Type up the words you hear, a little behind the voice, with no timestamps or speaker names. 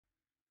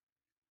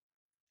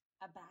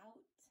about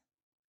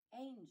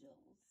angels,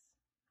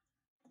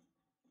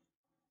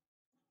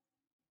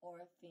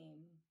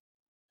 Oraphim,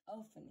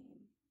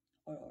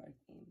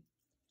 Oraphim,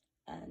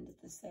 and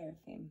the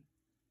Seraphim,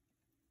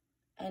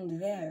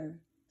 and their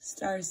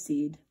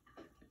starseed.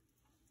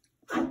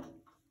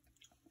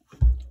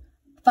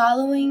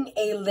 Following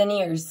a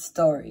linear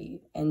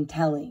story and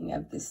telling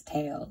of this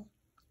tale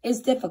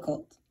is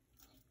difficult,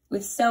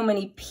 with so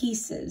many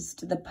pieces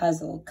to the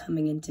puzzle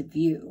coming into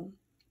view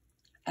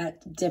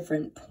at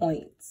different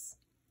points.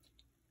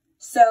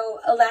 So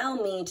allow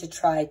me to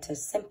try to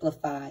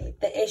simplify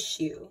the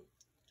issue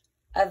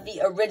of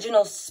the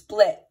original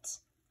split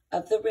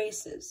of the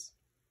races.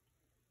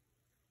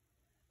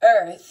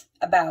 Earth,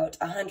 about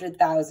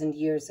 100,000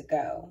 years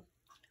ago,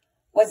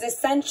 was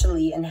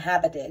essentially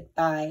inhabited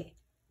by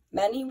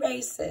many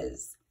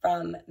races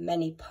from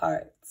many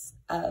parts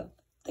of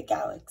the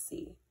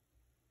galaxy.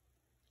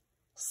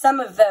 Some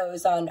of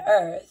those on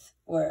Earth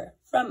were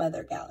from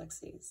other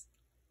galaxies,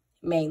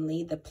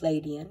 mainly the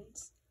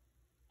Pleiadians,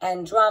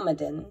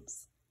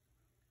 Andromedans,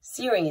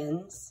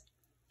 Sirians,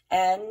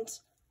 and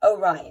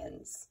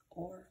Orions,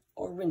 or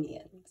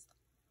Orinians,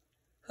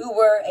 who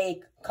were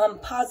a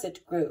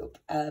composite group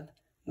of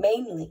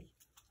mainly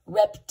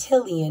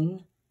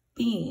reptilian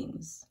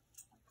beings.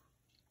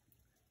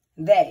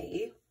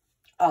 They,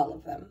 all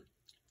of them,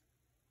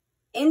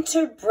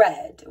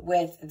 interbred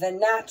with the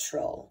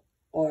natural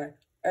or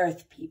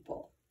earth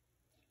people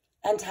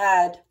and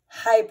had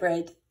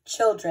hybrid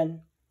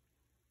children.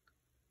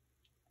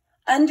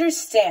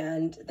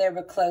 Understand there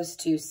were close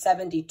to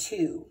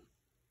 72,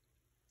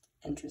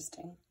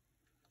 interesting,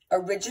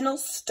 original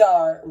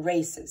star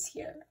races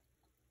here.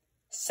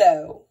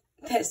 So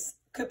this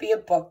could be a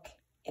book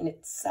in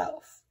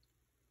itself.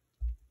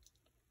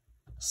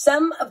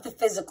 Some of the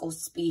physical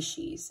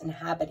species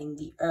inhabiting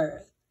the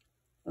earth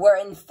were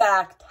in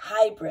fact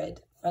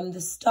hybrid from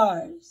the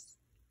stars,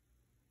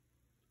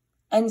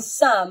 and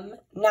some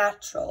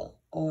natural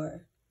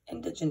or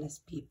indigenous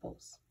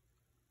peoples.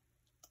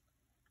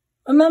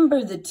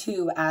 Remember the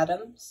two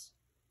atoms?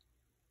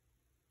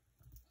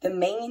 The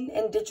main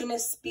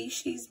indigenous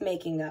species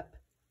making up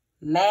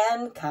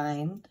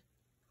mankind,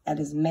 that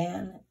is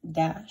man-kind,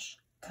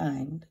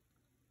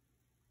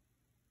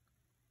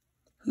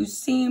 who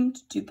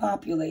seemed to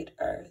populate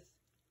Earth,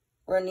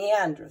 were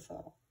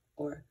Neanderthal,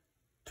 or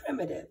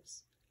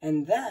primitives,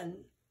 and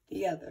then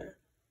the other,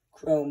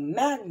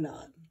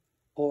 Cro-Magnon,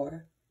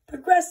 or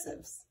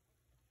progressives,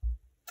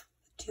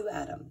 the two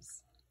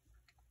atoms.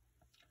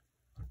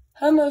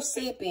 Homo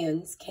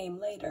sapiens came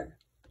later.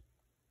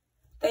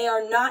 They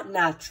are not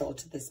natural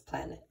to this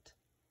planet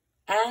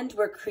and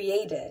were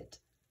created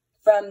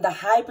from the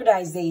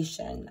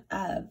hybridization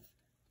of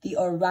the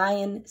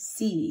Orion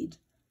seed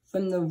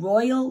from the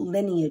royal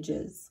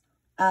lineages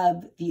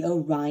of the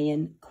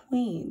Orion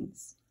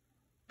queens,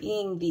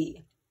 being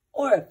the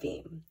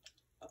Oraphim,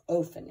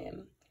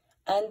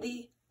 and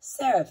the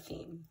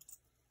Seraphim.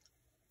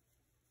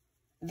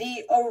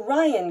 The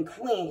Orion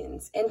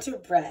queens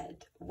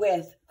interbred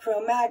with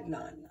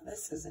Cro-Magnon.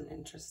 This is an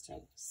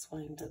interesting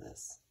swing to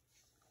this.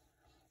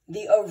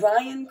 The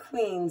Orion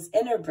queens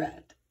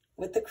interbred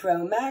with the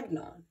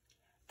Cro-Magnon,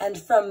 and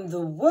from the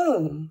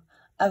womb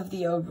of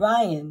the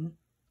Orion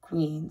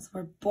queens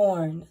were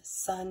born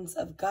sons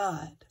of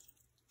God.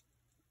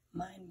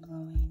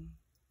 Mind-blowing.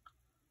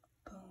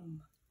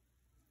 Boom.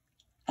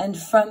 And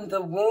from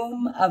the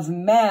womb of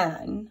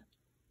man,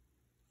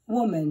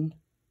 woman,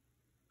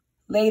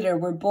 later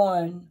were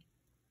born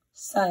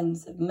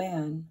sons of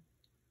man.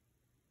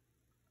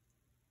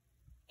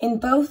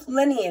 In both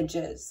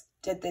lineages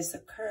did this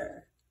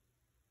occur,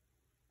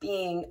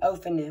 being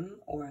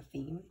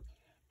Oraphim,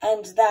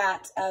 and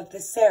that of the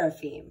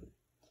Seraphim,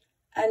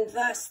 and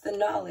thus the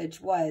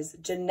knowledge was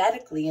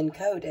genetically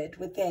encoded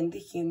within the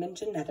human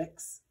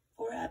genetics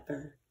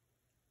forever.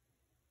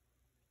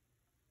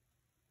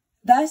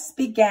 Thus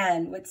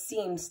began what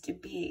seems to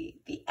be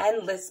the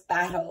endless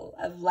battle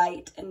of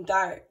light and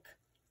dark,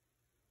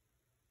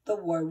 the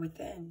war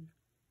within,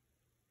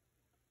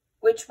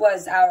 which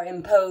was our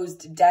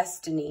imposed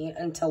destiny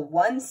until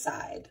one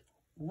side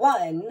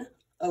won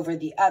over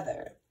the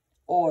other,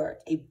 or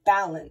a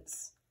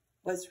balance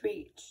was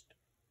reached,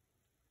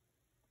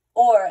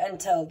 or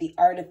until the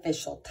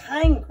artificial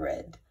time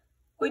grid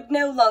would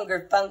no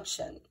longer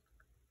function,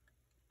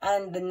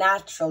 and the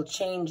natural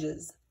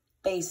changes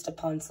based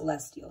upon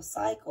celestial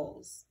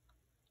cycles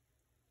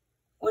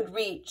would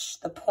reach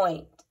the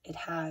point it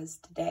has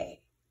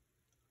today.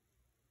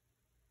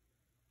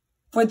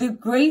 For the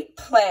great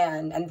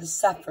plan and the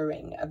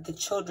suffering of the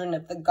children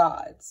of the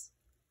gods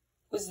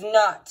was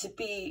not to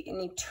be an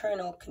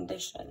eternal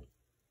condition.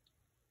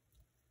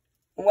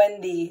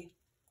 When the,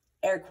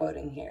 air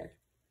quoting here,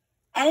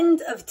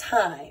 end of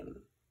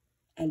time,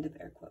 end of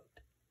air quote,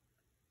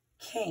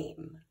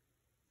 came,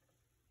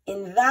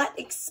 in that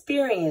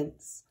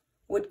experience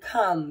would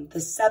come the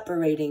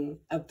separating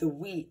of the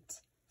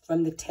wheat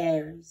from the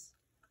tares,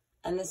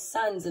 and the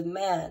sons of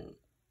man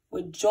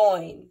would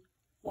join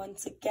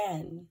once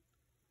again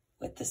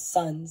with the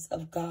sons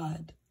of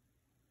God.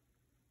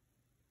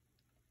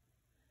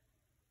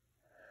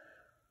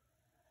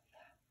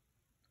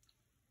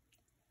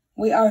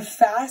 We are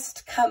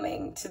fast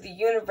coming to the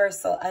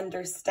universal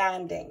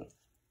understanding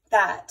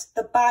that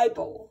the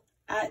Bible,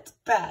 at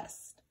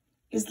best,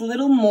 is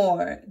little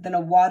more than a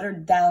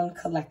watered-down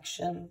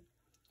collection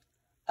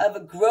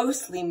of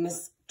grossly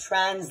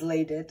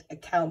mistranslated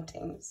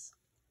accountings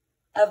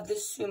of the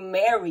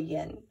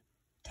Sumerian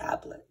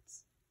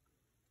tablets.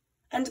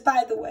 And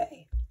by the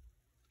way,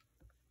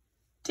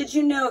 did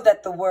you know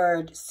that the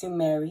word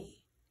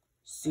Sumeri,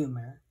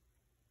 Sumer,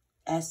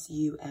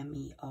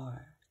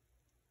 S-U-M-E-R,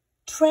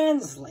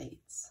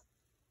 translates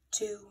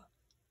to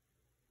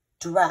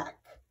Drac,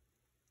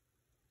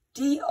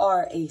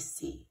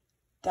 D-R-A-C,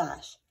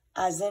 dash,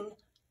 as in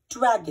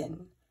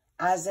dragon,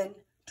 as in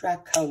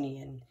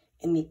draconian,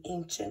 in the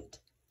ancient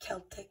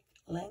Celtic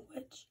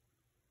language?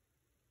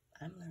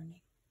 I'm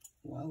learning.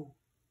 Whoa.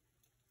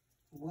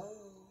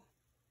 Whoa.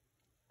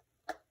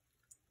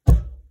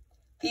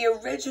 The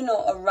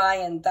original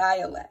Orion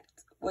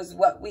dialect was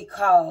what we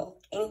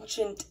call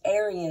Ancient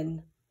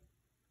Aryan,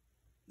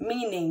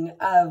 meaning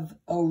of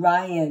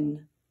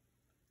Orion.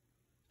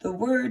 The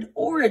word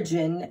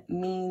origin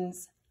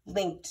means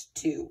linked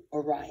to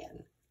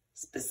Orion,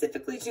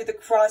 specifically to the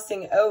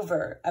crossing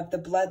over of the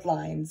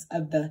bloodlines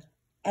of the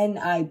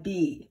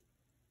NIB,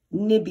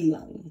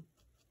 Nibelung,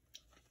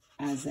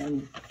 as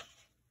in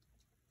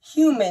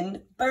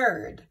human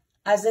bird,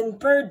 as in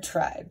bird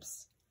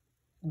tribes.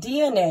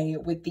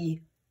 DNA with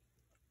the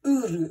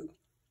Uru,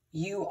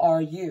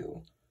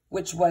 U-R-U,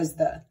 which was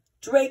the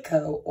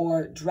Draco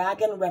or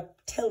dragon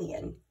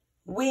reptilian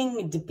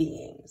winged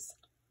beings.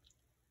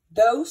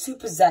 Those who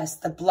possess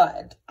the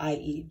blood,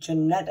 i.e.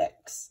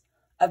 genetics,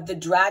 of the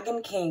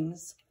dragon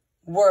kings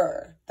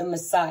were the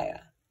Messiah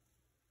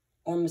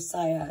or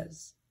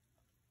Messiahs.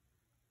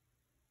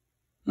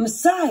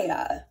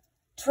 Messiah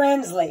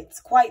translates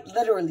quite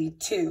literally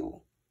to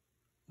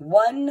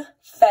one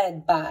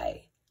fed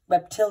by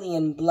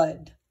reptilian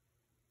blood.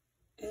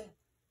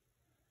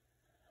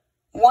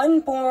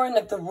 One born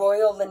of the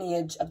royal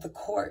lineage of the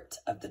court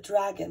of the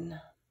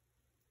dragon.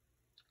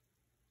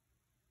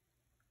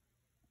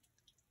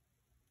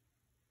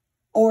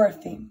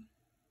 Oraphim,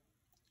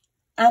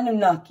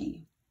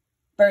 Anunnaki,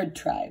 bird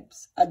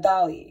tribes,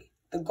 Adali,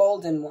 the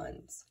golden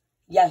ones,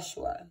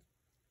 Yeshua,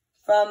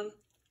 from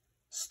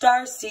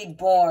starseed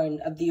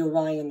born of the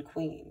Orion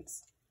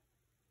queens,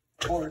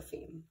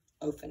 Oraphim,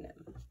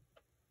 Ophanim.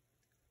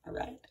 All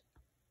right.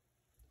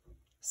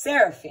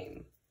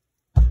 Seraphim,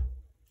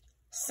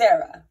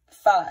 Sarah,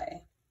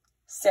 Phi,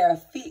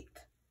 Seraphic,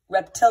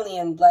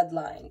 reptilian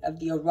bloodline of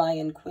the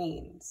Orion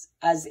queens,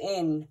 as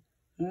in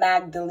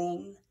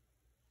Magdalene,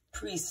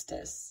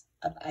 priestess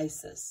of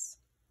Isis.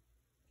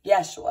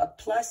 Yeshua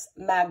plus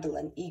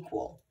Magdalene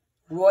equal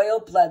royal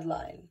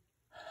bloodline.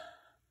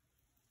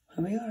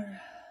 Here we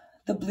are,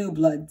 the blue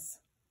bloods.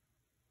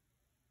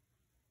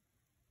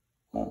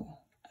 Whoa,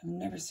 I've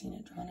never seen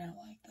it drawn out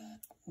like that.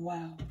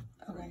 Wow.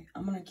 Okay,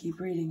 I'm going to keep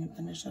reading and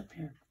finish up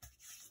here.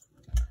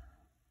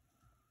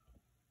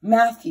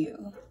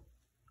 Matthew,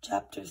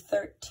 chapter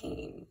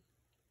 13.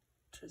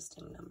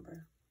 Interesting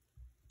number.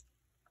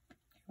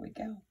 Here we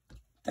go.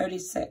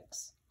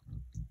 36.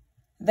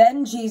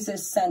 Then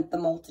Jesus sent the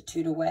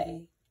multitude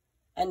away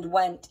and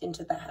went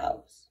into the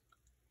house.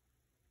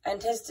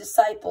 And his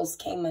disciples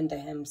came unto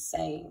him,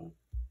 saying,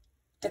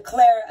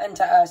 Declare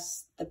unto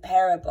us the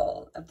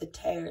parable of the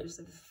tares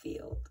of the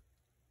field.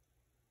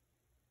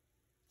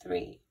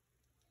 3.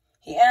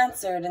 He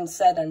answered and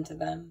said unto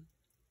them,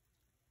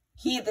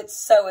 He that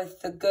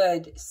soweth the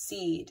good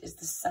seed is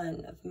the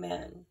Son of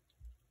Man.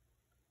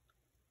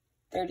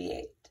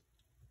 38.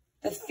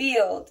 The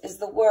field is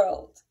the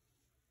world.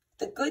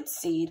 The good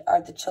seed are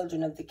the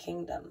children of the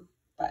kingdom,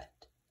 but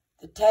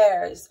the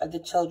tares are the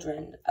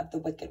children of the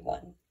wicked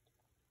one.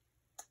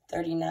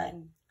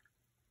 39.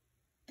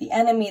 The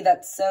enemy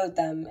that sowed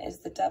them is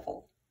the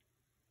devil.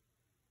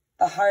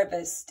 The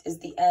harvest is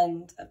the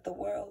end of the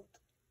world.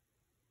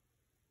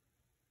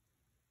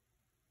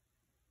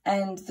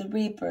 And the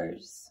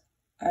reapers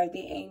are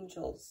the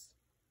angels.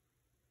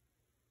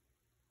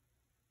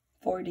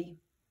 40.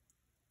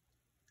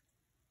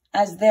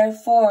 As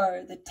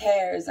therefore the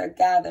tares are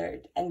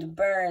gathered and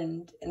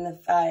burned in the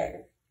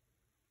fire,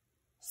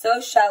 so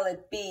shall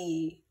it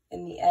be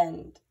in the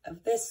end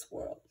of this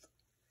world.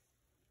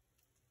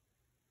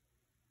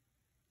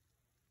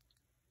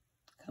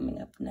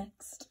 Coming up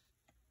next,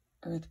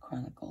 Earth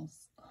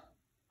Chronicles.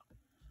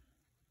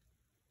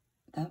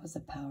 That was a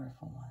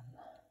powerful one.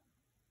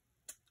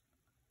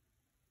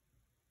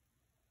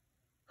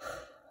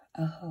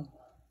 Oh.